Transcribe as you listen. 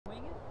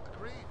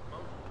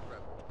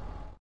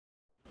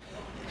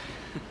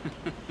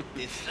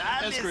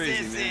That's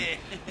crazy, man.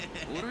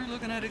 What are you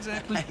looking at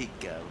exactly?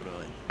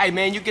 Hey,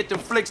 man, you get them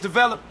flicks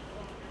developed?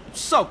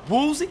 What's up,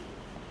 Woolsey?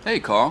 Hey,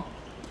 Carl.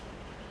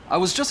 I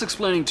was just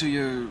explaining to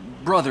your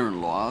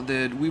brother-in-law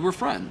that we were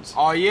friends.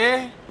 Oh,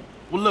 yeah?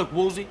 Well, look,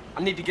 Woolsey,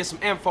 I need to get some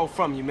info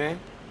from you, man.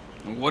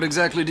 What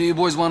exactly do you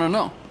boys want to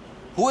know?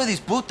 Who are these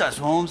putas,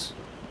 Holmes?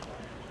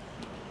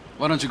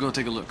 Why don't you go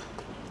take a look?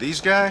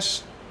 These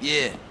guys?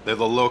 Yeah. They're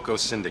the Loco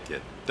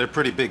Syndicate. They're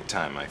pretty big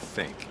time, I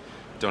think.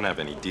 Don't have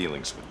any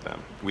dealings with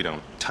them. We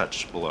don't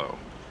touch blow.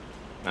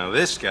 Now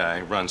this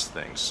guy runs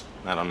things.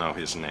 I don't know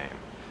his name.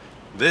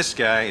 This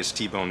guy is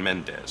T-Bone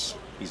Mendez.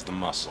 He's the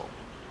muscle.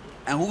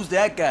 And who's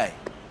that guy?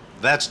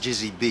 That's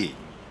Jizzy B.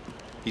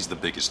 He's the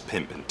biggest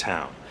pimp in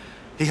town.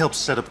 He helps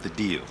set up the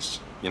deals.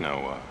 You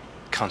know,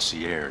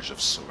 concierge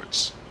of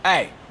sorts.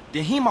 Hey,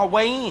 did he my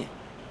way in?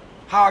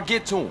 How I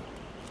get to him?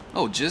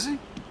 Oh, Jizzy?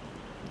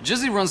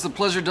 Jizzy runs the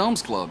Pleasure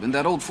Domes Club in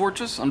that old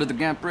fortress under the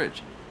Gant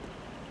Bridge.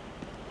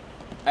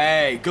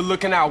 Hey, good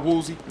looking out,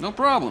 Woolsey. No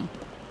problem.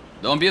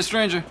 Don't be a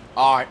stranger.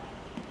 All right.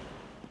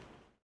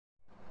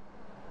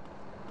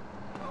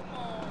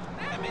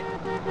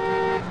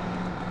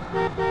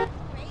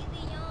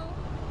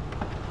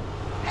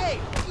 Hey,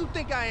 who you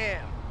think I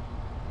am?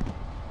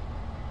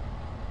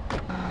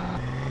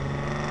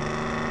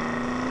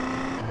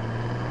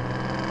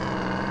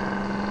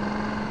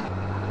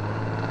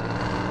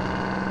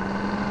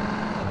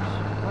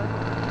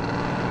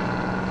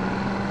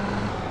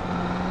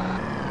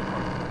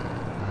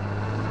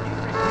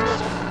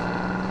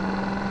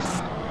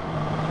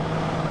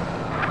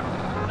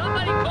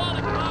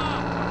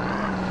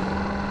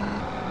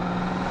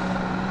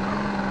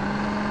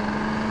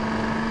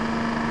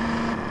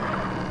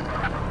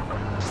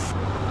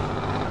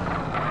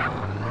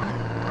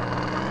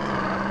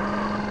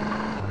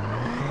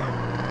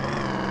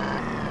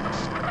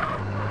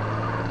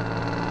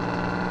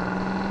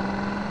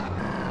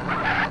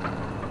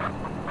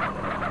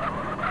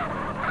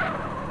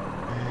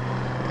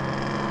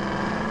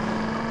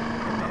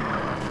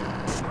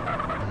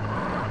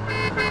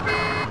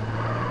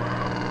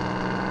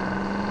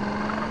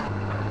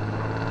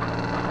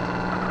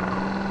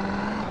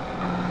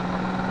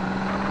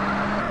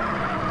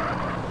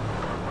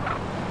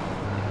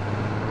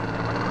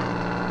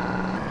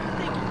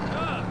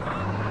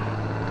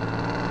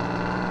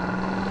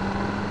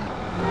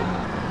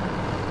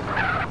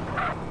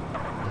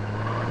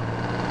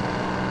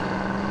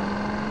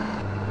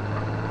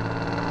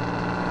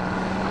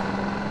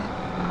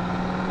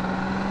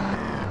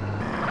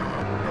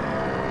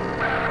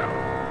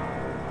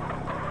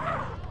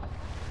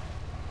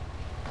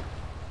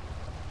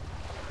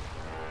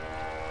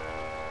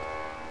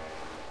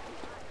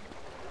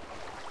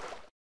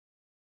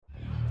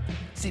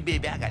 See,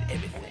 baby, I got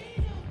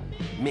everything.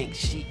 Mink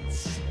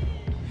sheets,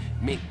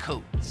 mink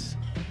coats,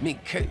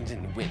 mink curtains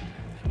in the window.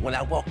 When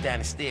I walk down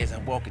the stairs,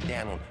 I'm walking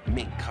down on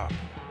mink carpet.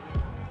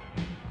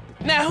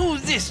 Now,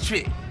 who's this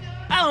trick?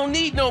 I don't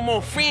need no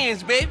more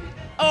friends, baby.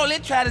 All they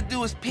try to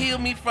do is peel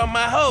me from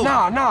my hoe.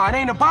 Nah, it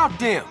ain't about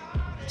them.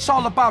 It's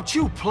all about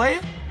you,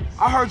 player.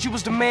 I heard you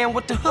was the man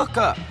with the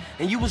hookup,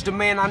 and you was the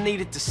man I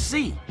needed to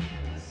see.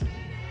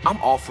 I'm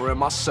offering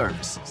my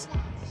services.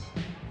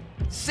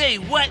 Say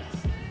what?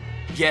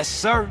 Yes,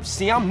 sir.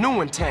 See, I'm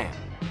new in town.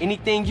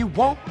 Anything you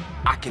want,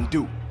 I can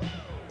do.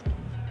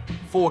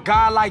 For a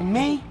guy like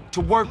me to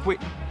work for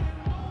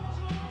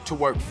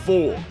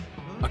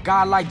a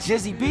guy like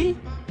Jizzy B?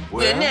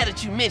 Well, now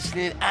that you mention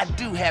it, I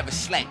do have a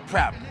slight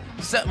problem.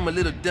 Something a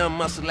little dumb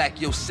muscle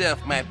like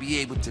yourself might be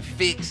able to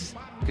fix.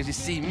 Cause you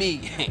see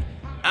me,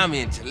 I'm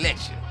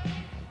intellectual.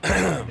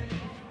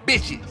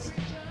 Bitches,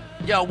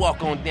 y'all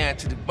walk on down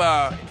to the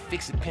bar and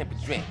fix a pimp a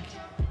drink.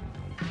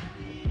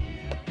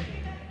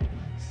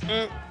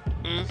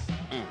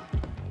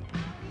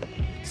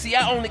 See,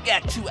 I only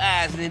got 2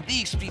 eyes, and in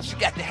these streets, you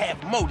got to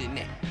have more than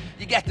that.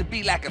 You got to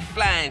be like a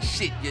flying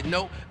shit, you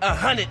know?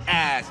 100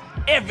 eyes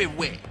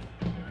everywhere.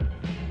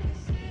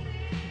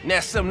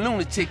 Now, some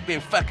lunatic been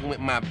fucking with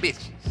my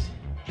bitches.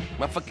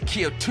 Motherfucker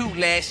killed 2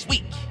 last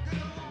week.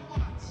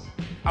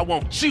 I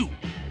want you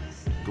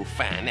to go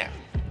find out.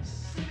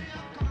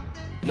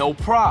 No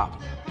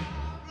problem.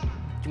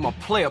 You my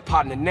player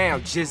partner now,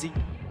 Jizzy.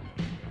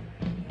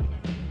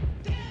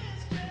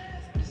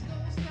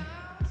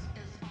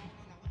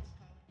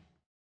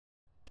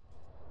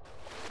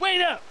 Wait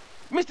up!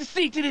 Mr.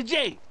 C to the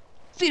J.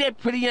 See that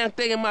pretty young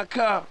thing in my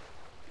car?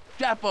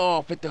 Drop her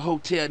off at the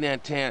hotel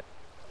downtown.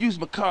 Use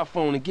my car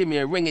phone and give me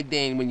a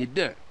ring-a-ding when you're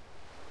done.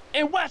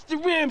 And watch the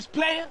rims,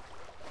 player.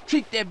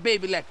 Treat that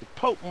baby like the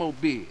Pope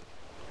Mobile.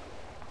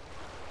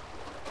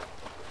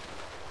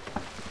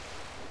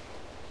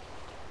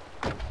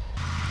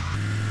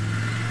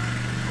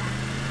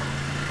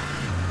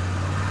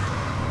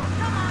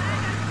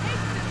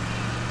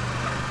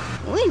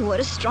 Uy, what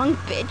a strong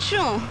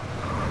pecho.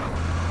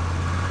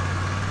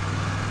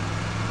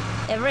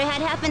 Ever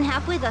had half and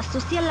half with a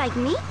sucia like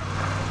me?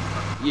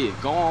 Yeah,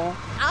 go on.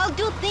 I'll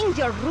do things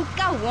your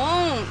ruca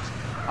won't.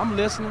 I'm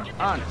listening,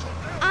 honest.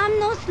 I'm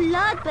no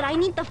slut, but I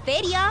need the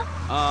feria.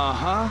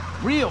 Uh-huh.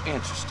 Real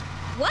interesting.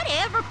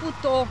 Whatever,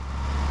 puto.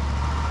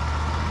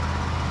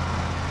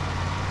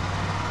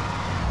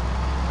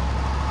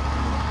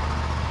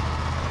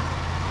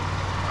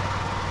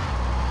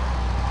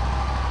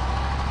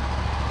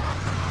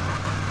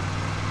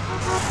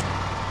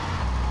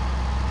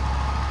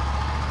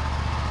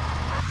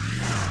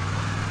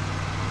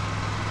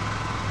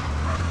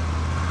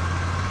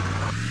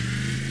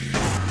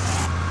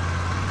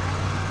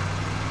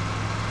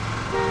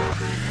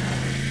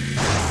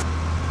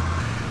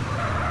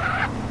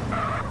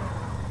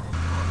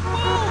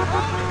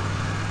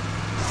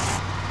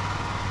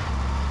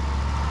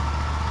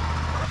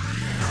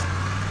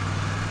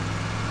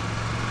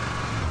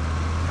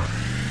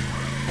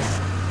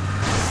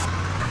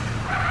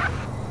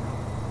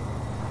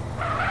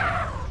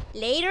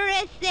 Later,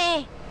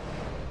 ese.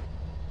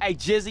 Hey,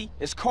 Jizzy,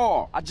 it's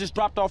Carl. I just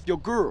dropped off your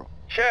girl.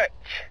 Church,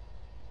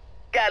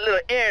 got a little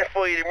errand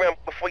for you to run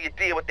before you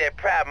deal with that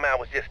problem I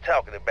was just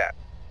talking about.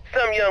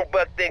 Some young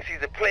buck thinks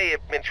he's a player,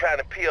 been trying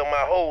to peel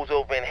my hoes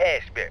over in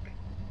Hashberry.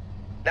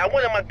 Now,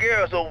 one of my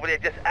girls over there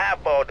just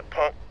eyeballed the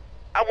punk.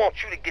 I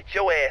want you to get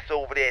your ass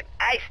over there and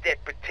ice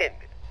that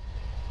pretender.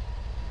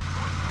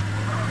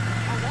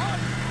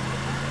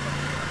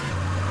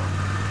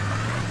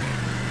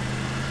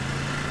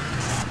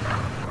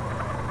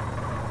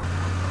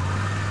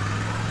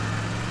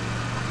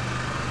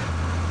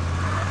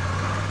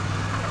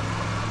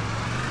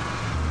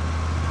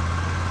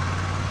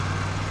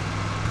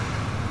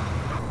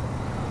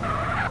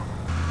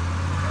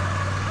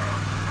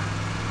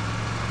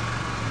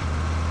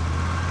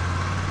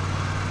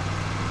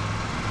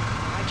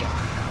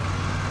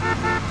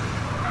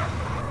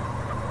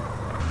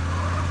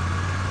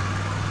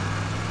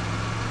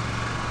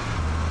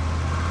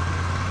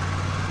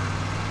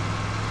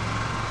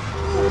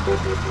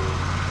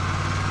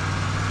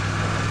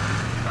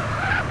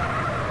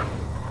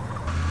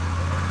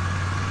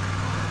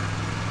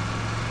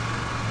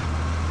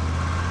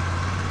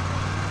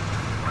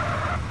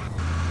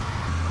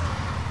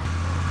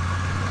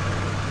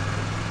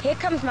 Here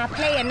comes my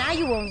player. Now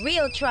you in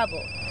real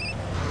trouble.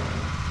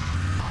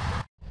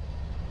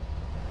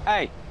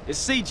 Hey,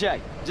 it's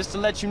CJ. Just to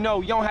let you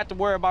know, you don't have to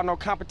worry about no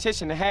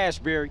competition in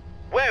Hashberry.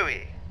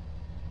 Worried?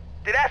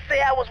 Did I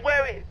say I was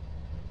worried?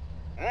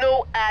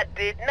 No, I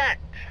did not.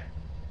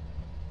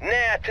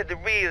 Now to the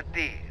real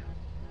deal.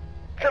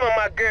 Some of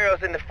my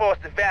girls in the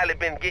Foster Valley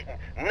been getting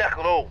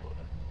knuckled over.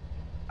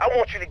 I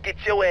want you to get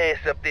your ass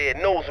up there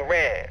and nose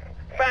around.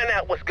 Find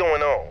out what's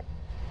going on.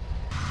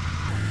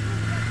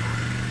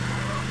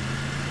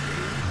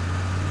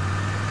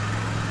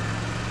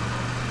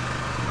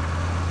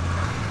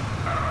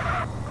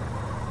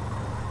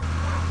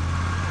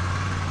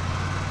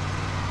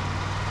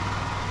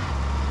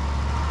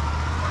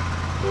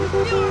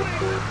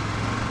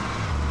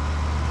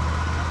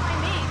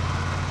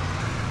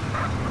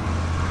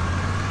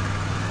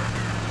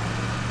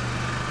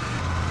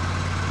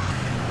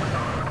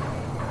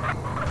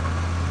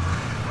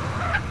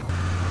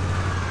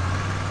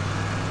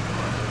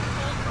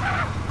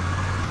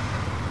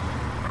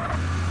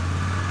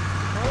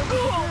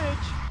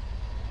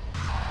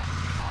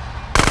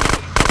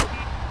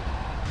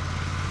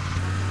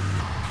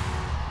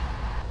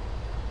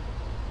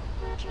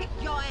 Kick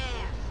your ass.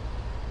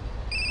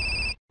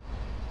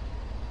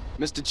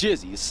 Mr.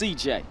 Jizzy, it's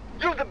CJ.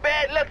 You's a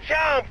bad luck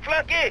charm,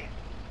 flunky.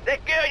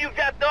 That girl you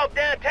dropped off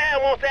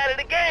downtown wants out of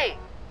the game.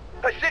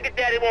 Her sugar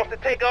daddy wants to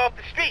take her off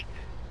the streets.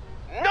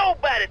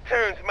 Nobody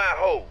turns my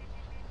hoe.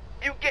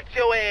 You get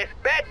your ass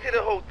back to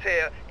the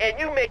hotel and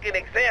you make an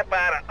example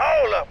out of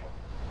all of them.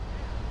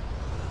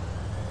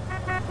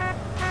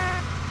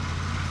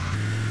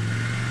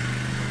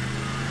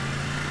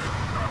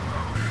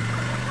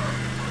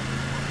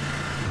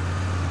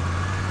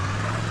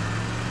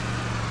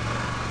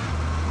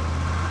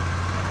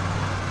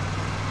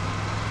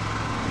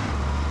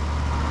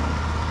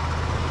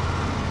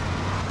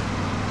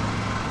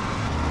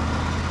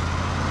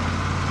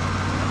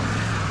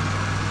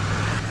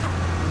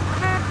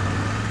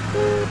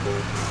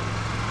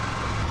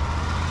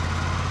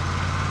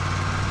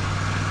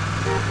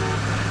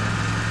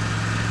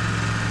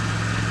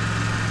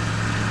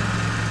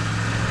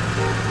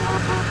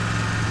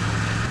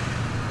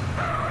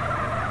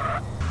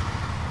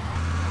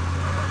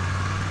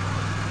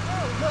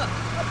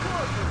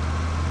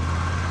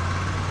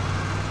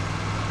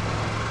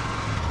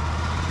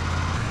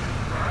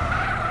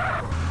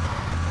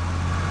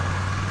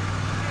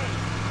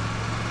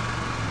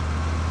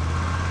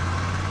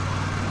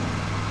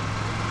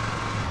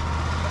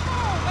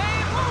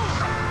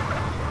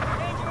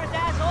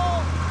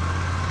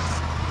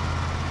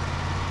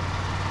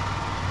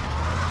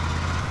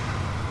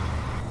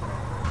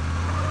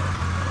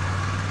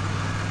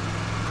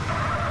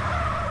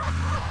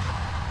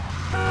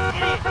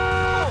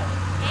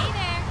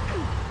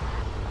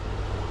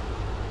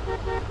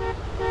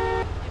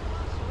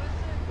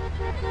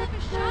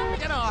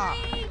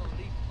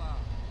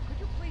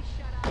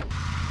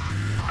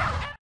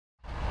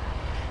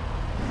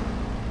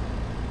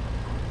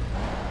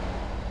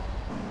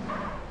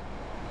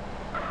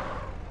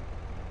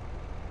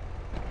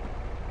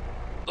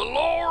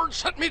 Lord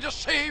sent me to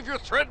save your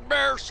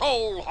threadbare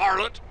soul,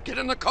 harlot. Get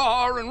in the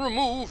car and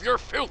remove your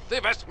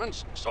filthy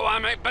vestments, so I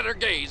may better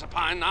gaze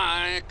upon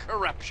thy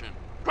corruption.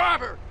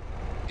 Driver,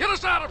 get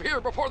us out of here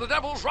before the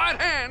devil's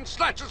right hand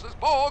snatches this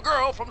poor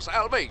girl from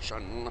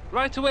salvation.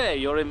 Right away,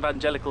 your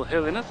evangelical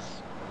holiness.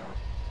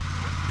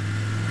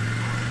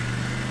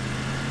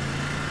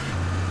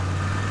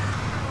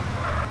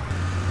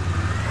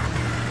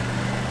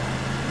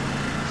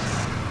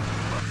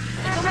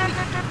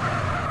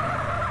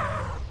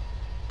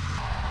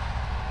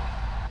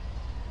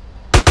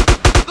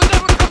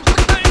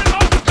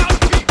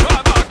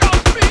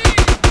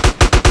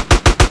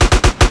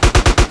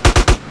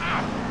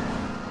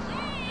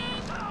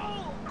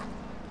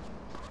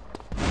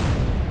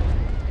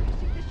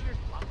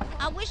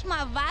 I wish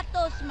my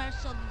vato smelled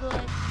so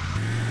good.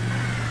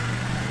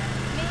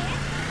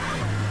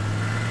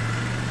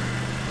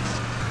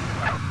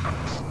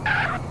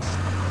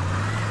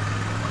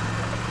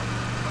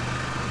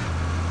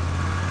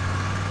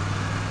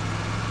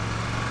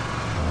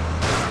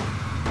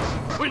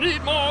 We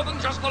need more than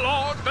just the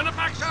Lord's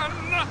benefaction.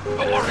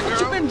 Don't worry,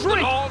 girl.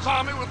 The Lord's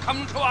army will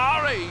come to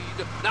our aid.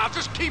 Now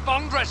just keep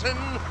on dressing.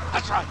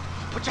 That's right.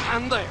 Put your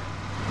hand there.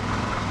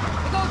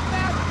 It goes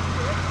fast.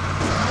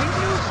 We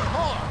use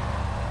more.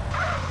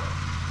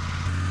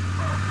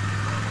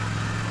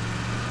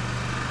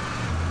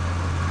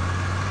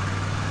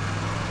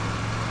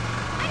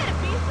 I gotta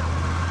be some.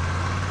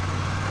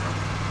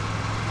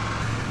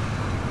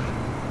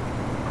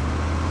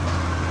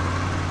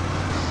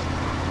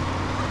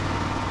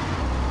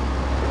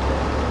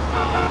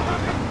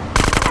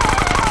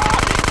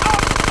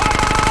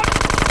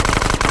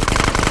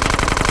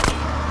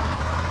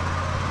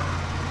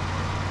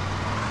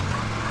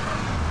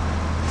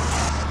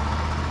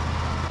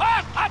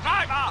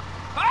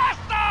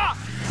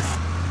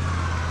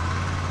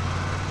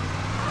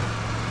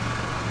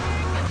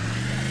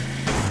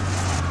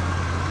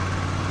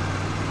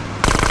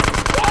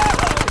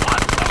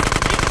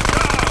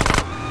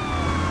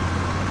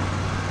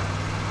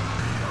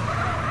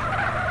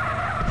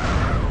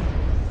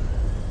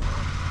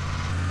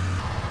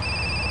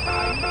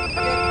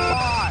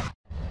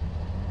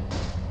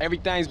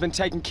 Everything's been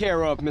taken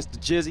care of, Mr.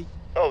 Jizzy.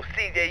 Oh,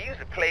 CJ, you's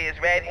the player's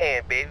right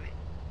hand, baby.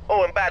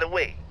 Oh, and by the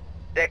way,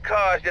 that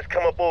car's just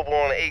come up over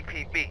on the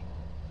APB.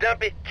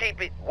 Dump it,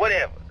 keep it,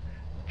 whatever.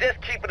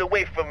 Just keep it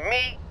away from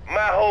me,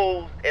 my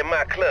hoes, and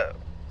my club.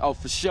 Oh,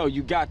 for sure,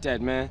 you got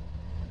that, man.